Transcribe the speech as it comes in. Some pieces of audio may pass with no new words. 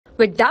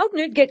With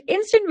Doubtnut, get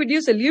instant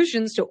video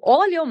solutions to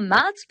all your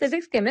maths,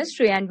 physics,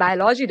 chemistry, and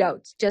biology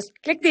doubts. Just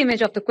click the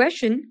image of the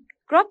question,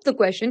 crop the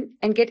question,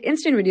 and get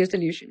instant video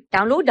solution.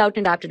 Download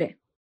Doubtnut app today.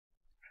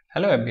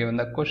 Hello everyone,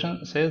 the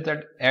question says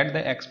that add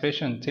the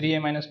expression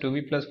 3a minus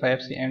 2b plus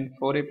 5c and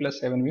 4a plus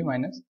 7b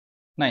minus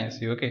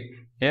 9c. Okay,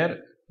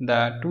 here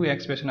the two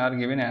expressions are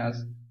given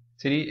as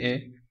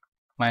 3a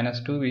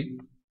minus 2b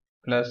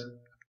plus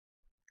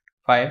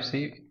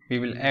 5c we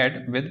will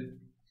add with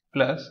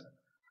plus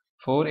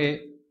 4a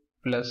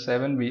plus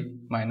 7b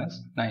minus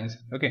 9c.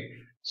 Okay,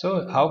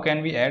 so how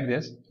can we add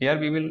this? Here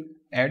we will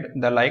add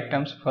the like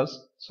terms first.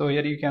 So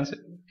here you can say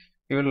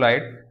we will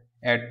write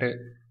at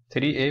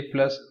 3a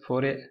plus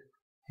 4a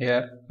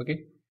here,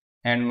 okay,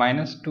 and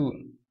minus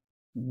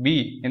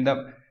 2b. In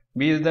the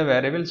b is the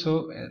variable,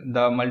 so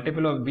the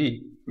multiple of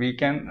b we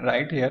can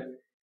write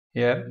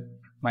here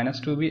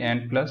minus 2b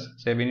and plus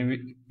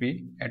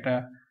 7b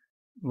at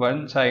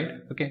one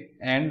side, okay,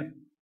 and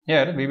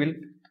here we will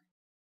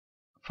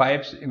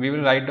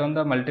write down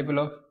the multiple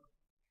of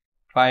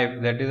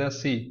 5, that is a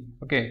c.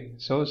 Okay,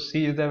 so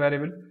c is the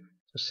variable,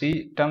 so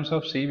c terms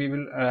of c we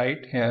will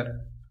write here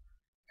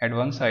at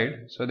one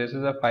side, so this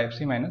is a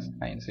 5c minus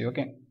 9c.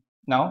 Okay,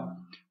 now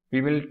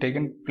we will take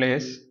in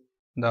place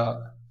the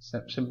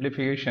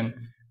simplification.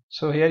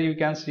 So here you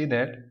can see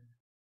that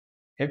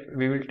if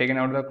we will take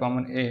out the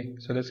common a,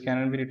 so this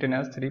can be written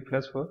as 3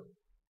 plus 4,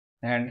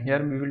 and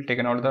here we will take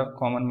out the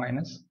common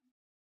minus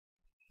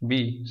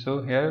b,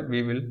 so here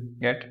we will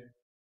get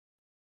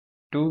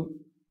 2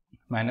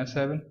 minus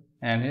 7,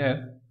 and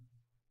here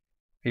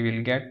we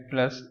will get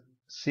plus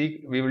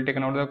c, we will take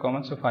out the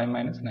common, so 5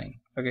 minus 9.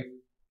 Okay,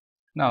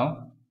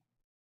 now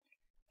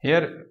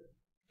here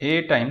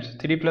a times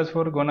 3 plus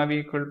 4 gonna be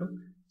equal to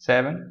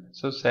 7,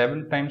 so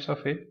 7 times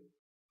of a,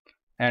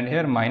 and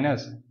here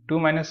minus 2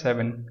 minus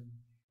 7,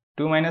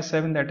 2 minus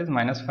 7, that is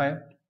minus 5,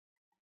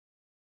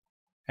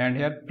 and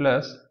here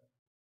plus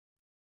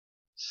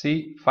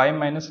c 5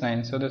 minus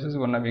 9, so this is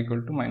gonna be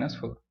equal to minus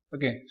 4.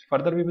 Okay,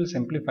 further we will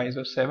simplify,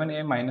 so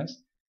 7a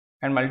minus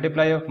and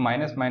multiply of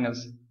minus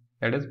minus,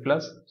 that is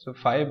plus, so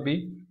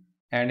 5b,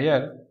 and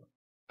here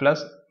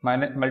plus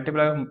minus,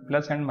 multiply of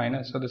plus and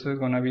minus, so this is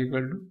gonna be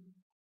equal to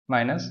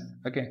minus.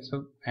 Okay,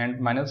 so and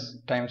minus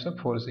times of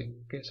 4c.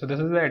 Okay, so this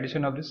is the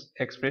addition of this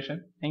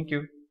expression. Thank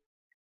you.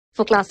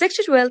 For class 6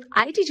 to 12,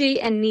 IIT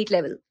JEE and NEET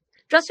level.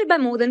 Trusted by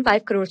more than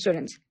 5 crore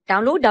students.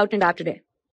 Download Doubtnut app today.